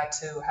very glad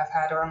to have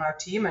had her on our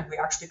team, and we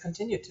actually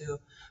continue to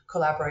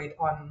collaborate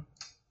on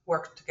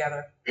work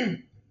together.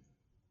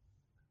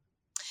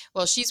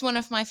 Well, she's one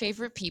of my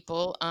favorite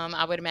people.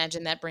 I would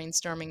imagine that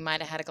brainstorming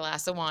might have had a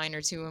glass of wine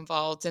or two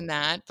involved in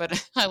that,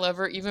 but I love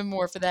her even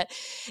more for that.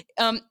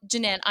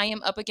 Jeanette, I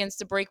am up against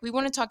the break. We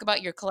want to talk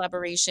about your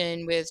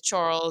collaboration with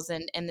Charles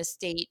and the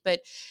state, but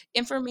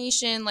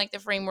information like the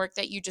framework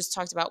that you just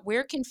talked about,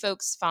 where can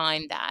folks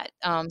find that?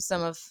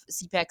 Some of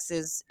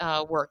CPEX's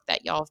work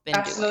that y'all have been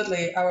doing.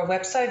 Absolutely. Our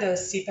website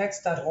is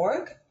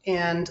cpex.org,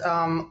 and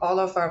all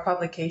of our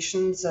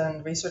publications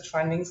and research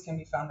findings can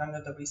be found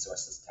under the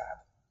resources tab.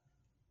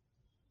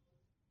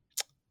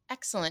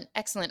 Excellent,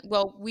 excellent.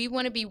 Well, we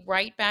want to be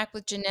right back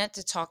with Jeanette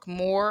to talk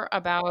more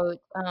about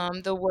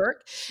the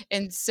work.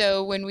 And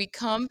so when we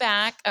come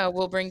back,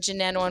 we'll bring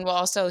Jeanette on. We'll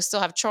also still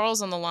have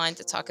Charles on the line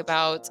to talk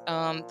about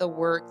the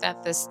work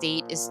that the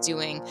state is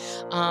doing.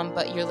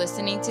 But you're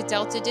listening to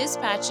Delta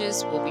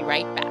Dispatches. We'll be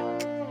right back.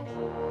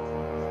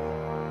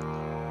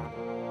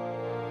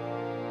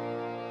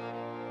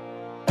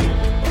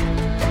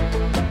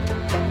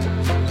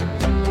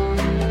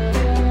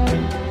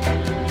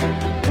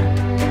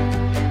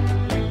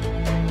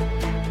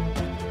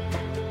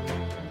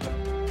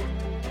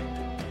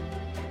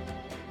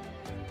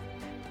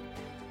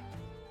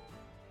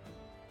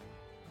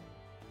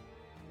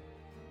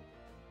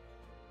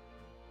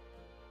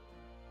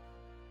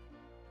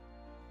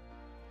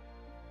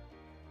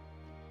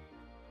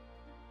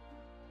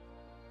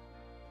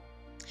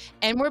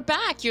 And we're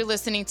back. You're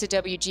listening to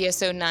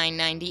WGSO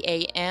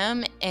 990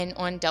 AM and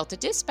on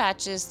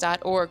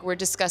deltadispatches.org. We're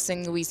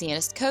discussing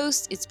Louisiana's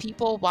coast, its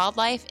people,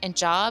 wildlife, and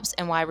jobs,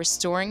 and why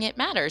restoring it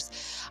matters.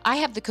 I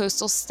have the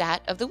coastal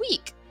stat of the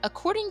week.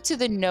 According to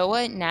the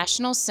NOAA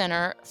National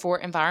Center for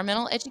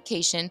Environmental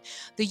Education,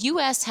 the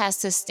U.S. has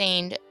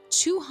sustained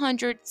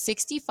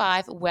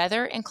 265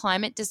 weather and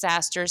climate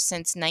disasters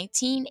since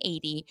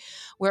 1980,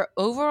 where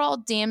overall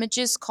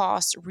damages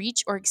costs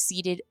reached or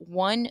exceeded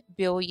 $1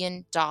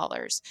 billion.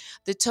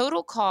 The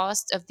total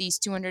cost of these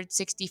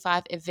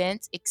 265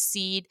 events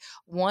exceed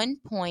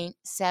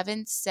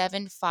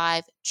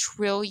 $1.775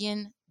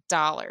 trillion.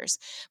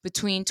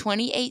 Between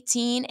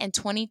 2018 and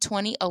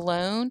 2020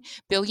 alone,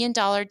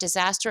 billion-dollar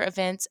disaster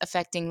events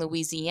affecting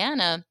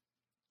Louisiana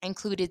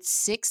included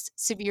 6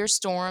 severe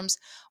storms,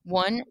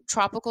 1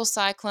 tropical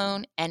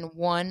cyclone, and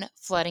 1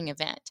 flooding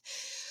event.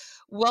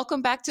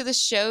 Welcome back to the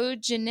show,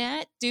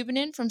 Jeanette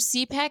Dubinin from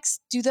CPEX.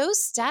 Do those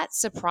stats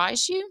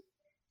surprise you?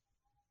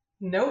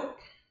 Nope.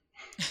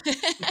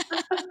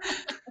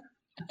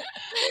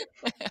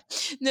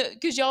 No,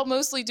 because y'all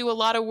mostly do a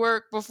lot of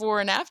work before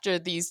and after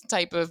these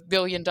type of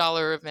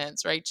billion-dollar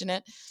events, right,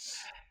 Jeanette?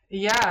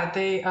 Yeah,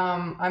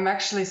 I'm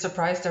actually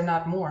surprised they're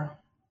not more.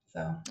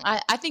 So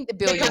I think the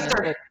billion is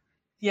good.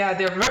 Yeah,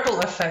 there are ripple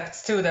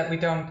effects too that we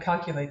don't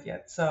calculate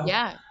yet. So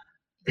yeah.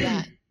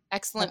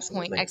 Excellent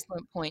point.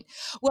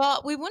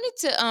 Well, we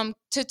wanted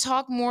to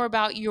talk more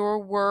about your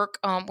work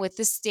with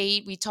the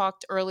state. We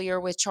talked earlier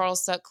with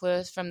Charles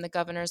Sutcliffe from the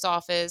governor's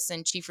office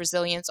and chief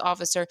resilience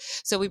officer.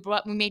 So we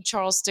made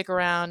Charles stick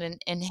around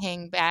and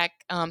hang back.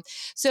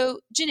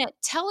 So Jeanette,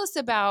 tell us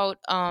about,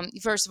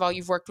 first of all,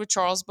 you've worked with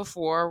Charles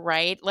before,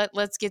 right?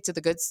 Let's get to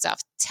the good stuff.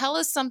 Tell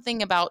us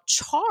something about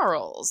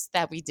Charles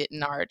that we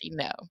didn't already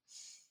know.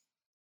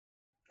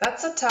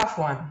 That's a tough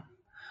one.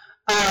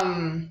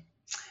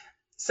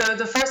 So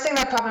the first thing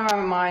that popped in my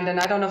mind, and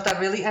I don't know if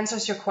that really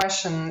answers your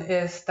question,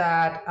 is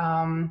that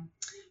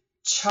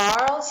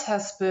Charles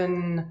has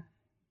been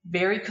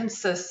very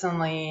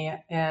consistently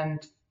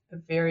and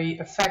very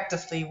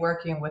effectively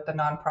working with the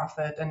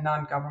nonprofit and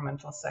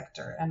non-governmental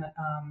sector. And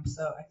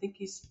so I think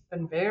he's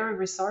been very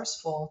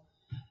resourceful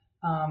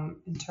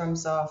in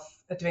terms of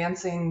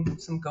advancing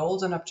some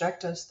goals and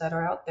objectives that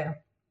are out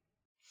there.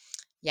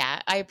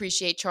 Yeah, I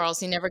appreciate Charles.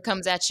 He never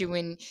comes at you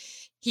when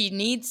he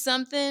needs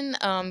something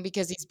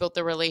because he's built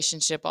the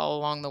relationship all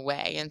along the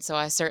way. And so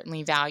I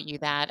certainly value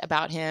that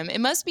about him. It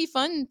must be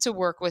fun to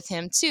work with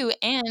him too,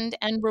 and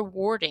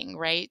rewarding,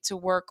 right? To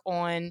work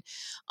on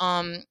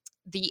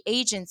the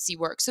agency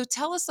work. So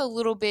tell us a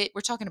little bit.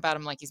 We're talking about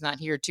him like he's not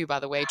here too, by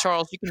the way.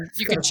 Charles,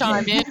 you can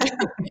chime in.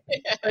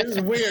 This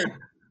is weird.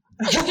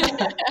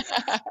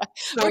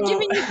 We're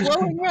giving you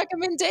glowing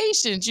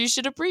recommendations. You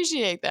should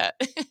appreciate that.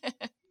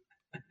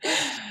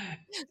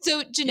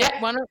 So, Jeanette,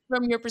 why don't,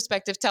 from your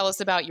perspective, tell us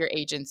about your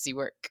agency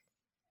work?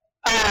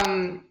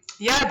 The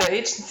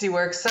agency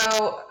work.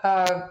 So,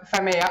 if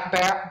I may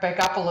back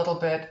up a little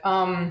bit.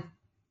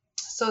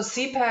 So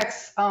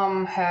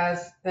CPEX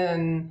has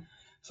been,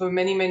 for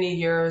many, many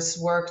years,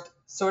 worked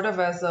sort of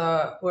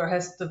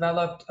has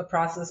developed a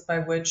process by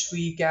which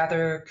we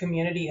gather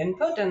community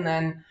input and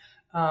then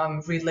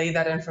relay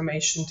that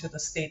information to the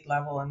state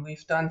level. And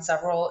we've done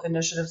several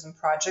initiatives and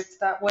projects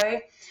that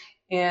way.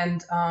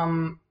 And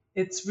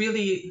it's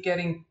really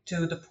getting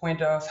to the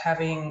point of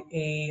having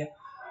a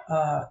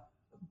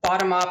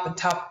bottom-up and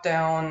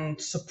top-down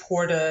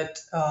supported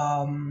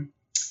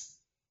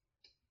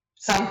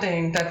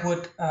something that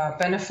would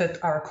benefit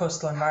our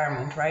coastal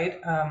environment,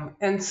 right?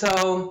 And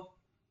so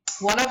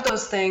one of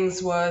those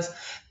things was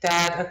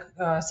that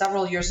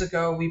several years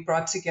ago we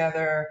brought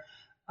together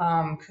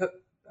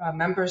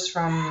members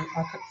from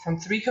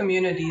 3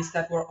 communities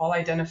that were all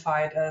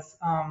identified as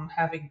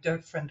having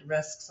different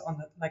risks on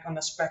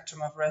the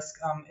spectrum of risk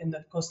in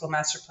the Coastal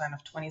Master Plan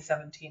of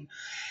 2017.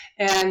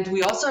 And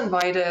we also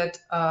invited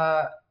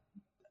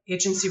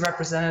agency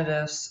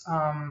representatives,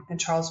 and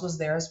Charles was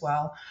there as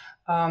well,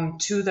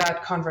 to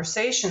that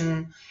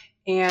conversation.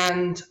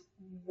 And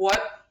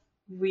what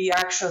we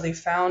actually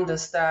found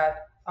is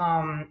that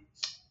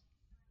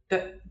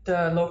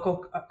the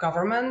local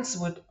governments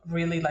would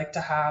really like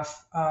to have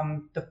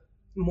the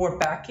more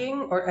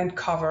backing and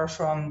cover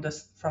from the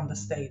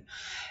state,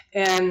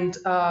 and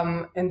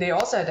they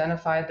also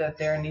identified that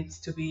there needs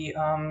to be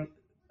an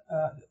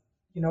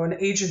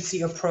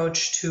agency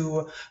approach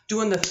to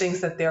doing the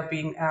things that they're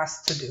being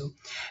asked to do.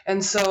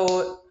 And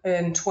so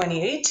in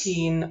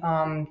 2018,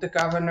 the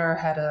governor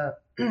had a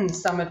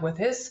summit with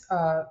his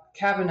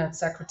cabinet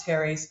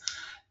secretaries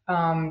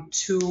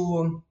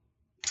to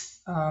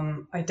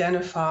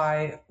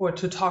identify or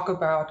to talk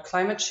about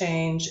climate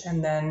change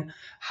and then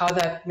how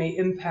that may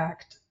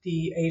impact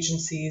the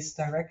agencies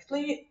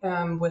directly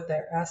with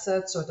their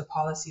assets or the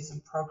policies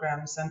and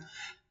programs. And,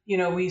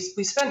 we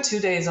spent 2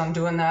 days on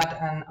doing that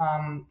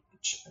and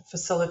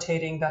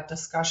facilitating that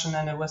discussion,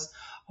 and it was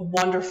a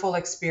wonderful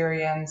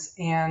experience.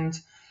 And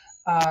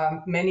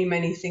many,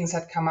 many things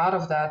had come out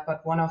of that,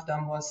 but one of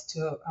them was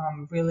to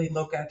really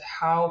look at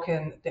how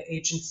can the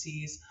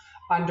agencies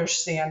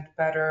understand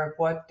better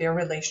what their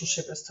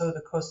relationship is to the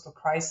coastal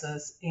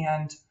crisis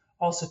and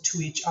also to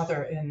each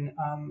other in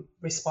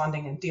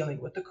responding and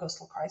dealing with the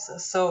coastal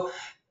crisis. So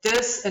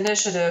this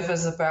initiative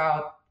is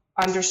about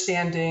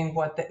understanding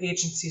what the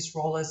agency's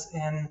role is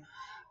in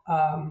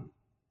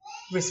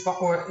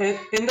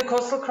in the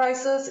coastal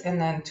crisis and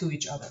then to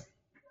each other.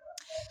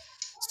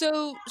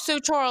 So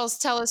Charles,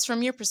 tell us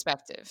from your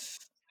perspective.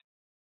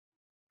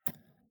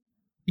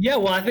 Yeah,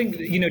 well, I think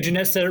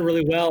Jeanette said it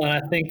really well, and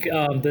I think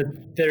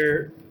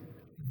that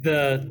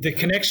the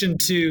connection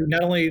to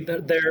not only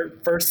their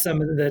first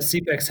summit that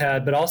CPEX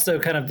had, but also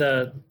kind of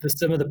the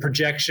some of the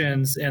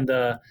projections and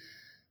the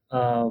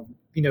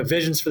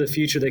visions for the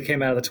future that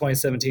came out of the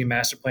 2017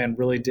 master plan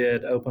really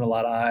did open a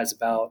lot of eyes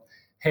about,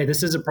 hey,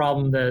 this is a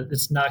problem that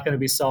it's not going to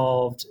be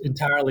solved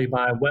entirely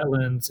by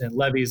wetlands and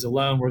levees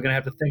alone. We're going to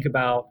have to think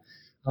about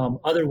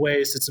other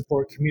ways to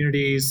support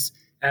communities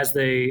as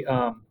they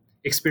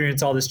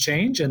experience all this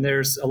change. And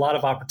there's a lot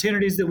of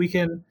opportunities that we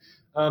can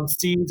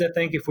seize, I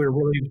think, if we're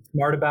really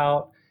smart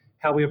about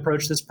how we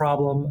approach this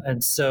problem.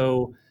 And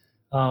so,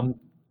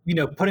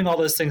 putting all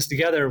those things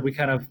together, we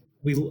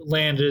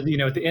landed,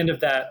 at the end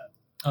of that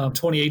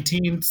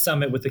 2018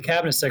 summit with the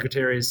cabinet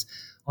secretaries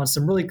on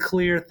some really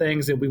clear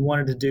things that we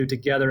wanted to do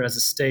together as a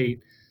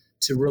state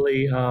to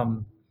really,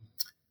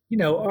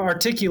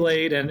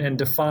 articulate and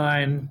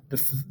define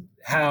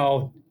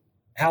how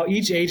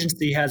each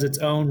agency has its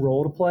own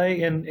role to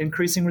play in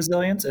increasing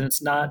resilience. And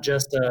it's not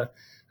just a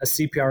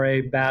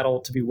CPRA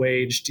battle to be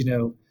waged,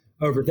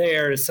 over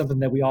there. It's something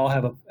that we all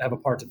have a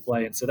part to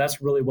play. And so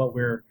that's really what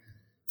we're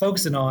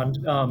focusing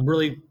on,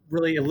 really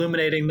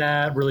illuminating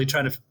that, really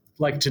trying to,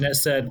 like Jeanette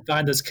said,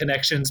 find those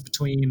connections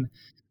between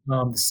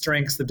the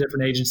strengths of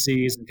different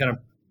agencies and kind of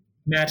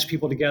match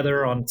people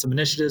together on some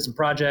initiatives and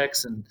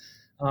projects and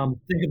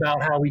think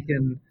about how we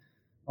can,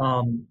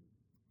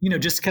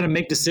 just kind of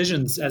make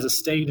decisions as a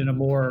state in a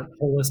more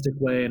holistic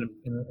way and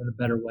in a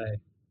better way.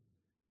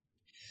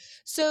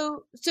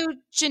 So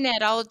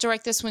Jeanette, I'll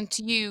direct this one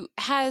to you.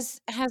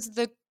 Has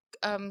the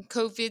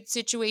COVID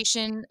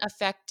situation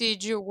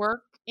affected your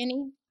work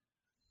any?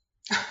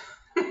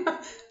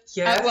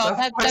 Yes.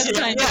 That's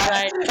kind of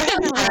right.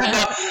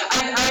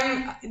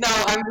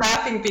 I'm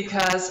laughing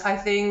because I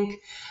think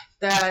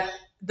that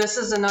this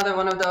is another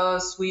one of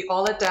those, we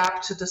all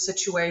adapt to the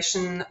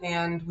situation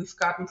and we've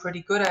gotten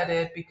pretty good at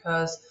it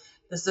because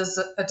this is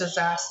a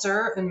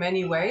disaster in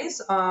many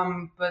ways,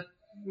 but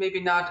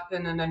maybe not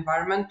in an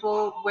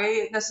environmental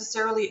way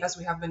necessarily as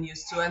we have been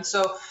used to. And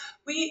so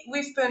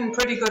we've been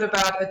pretty good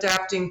about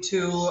adapting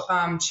to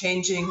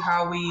changing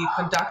how we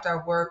conduct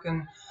our work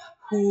and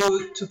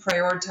who to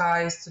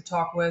prioritize to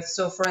talk with.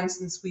 So for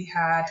instance, we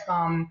had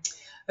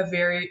a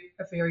very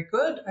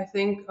good, I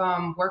think,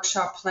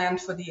 workshop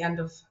planned for the end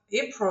of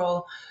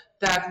April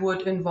that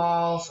would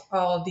involve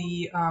all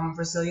the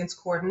resilience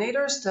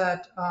coordinators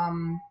that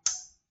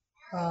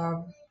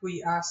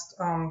we asked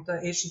the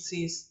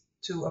agencies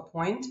to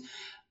appoint,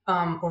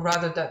 or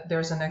rather that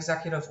there's an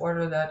executive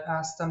order that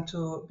asked them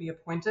to be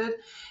appointed.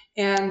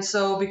 And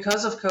so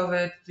because of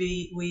COVID,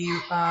 we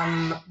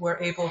were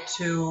able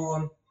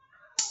to,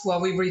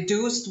 we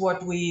reduced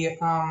what we,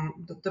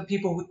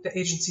 the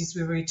agencies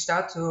we reached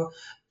out to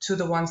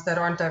the ones that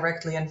aren't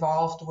directly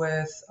involved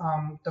with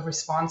the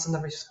response and the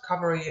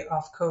recovery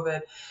of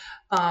COVID.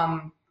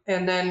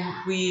 And then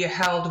we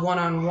held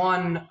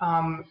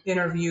one-on-one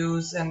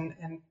interviews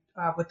and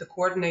with the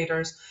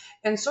coordinators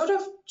and sort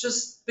of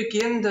just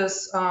begin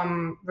this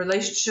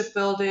relationship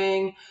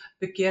building,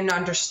 begin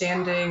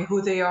understanding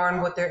who they are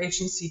and what their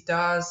agency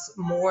does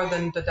more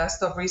than the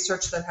desktop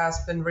research that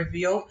has been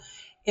revealed.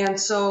 And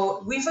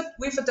so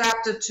we've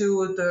adapted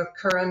to the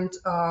current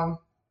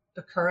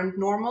the current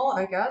normal,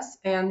 I guess.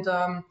 And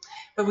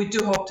but we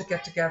do hope to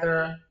get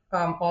together,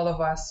 all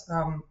of us,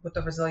 with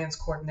the resilience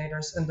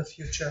coordinators in the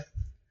future.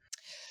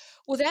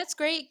 Well, that's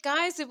great,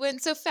 guys. It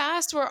went so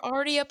fast. We're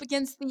already up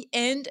against the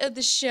end of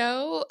the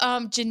show.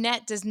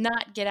 Jeanette does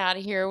not get out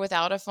of here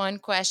without a fun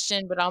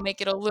question, but I'll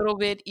make it a little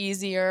bit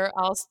easier.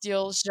 I'll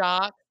steal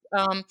Jacques.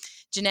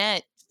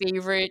 Jeanette,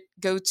 favorite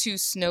go-to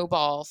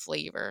snowball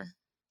flavor?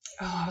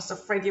 Oh, I was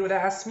afraid you would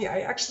ask me.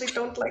 I actually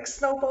don't like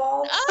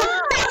snowballs.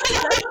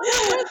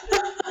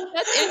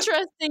 That's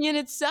interesting in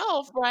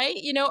itself, right?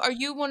 Are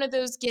you one of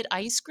those get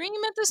ice cream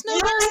at the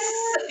snowball?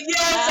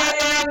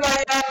 Yes,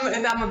 I am.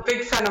 And I'm a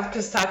big fan of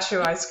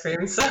pistachio ice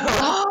cream. So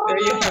there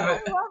you have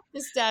it. I love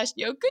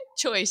pistachio. Good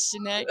choice,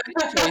 Jeanette.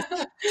 Good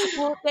choice.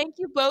 Well, thank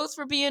you both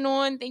for being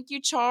on. Thank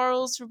you,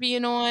 Charles, for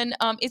being on.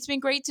 It's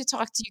been great to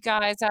talk to you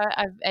guys.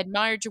 I've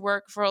admired your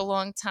work for a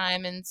long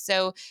time. And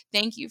so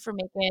thank you for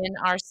making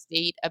our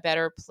state a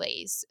better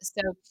place.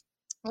 So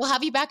we'll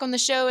have you back on the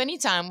show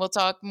anytime. We'll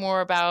talk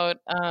more about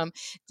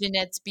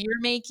Jeanette's beer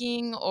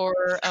making or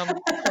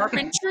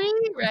carpentry,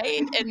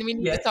 right? And we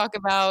need to talk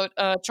about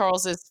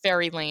Charles's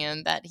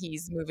fairyland that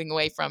he's moving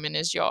away from in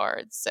his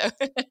yard. So,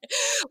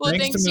 well,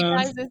 thanks you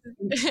guys.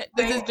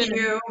 Thank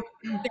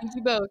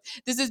you both.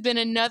 This has been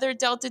another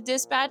Delta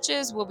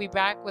Dispatches. We'll be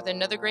back with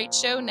another great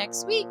show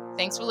next week.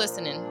 Thanks for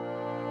listening.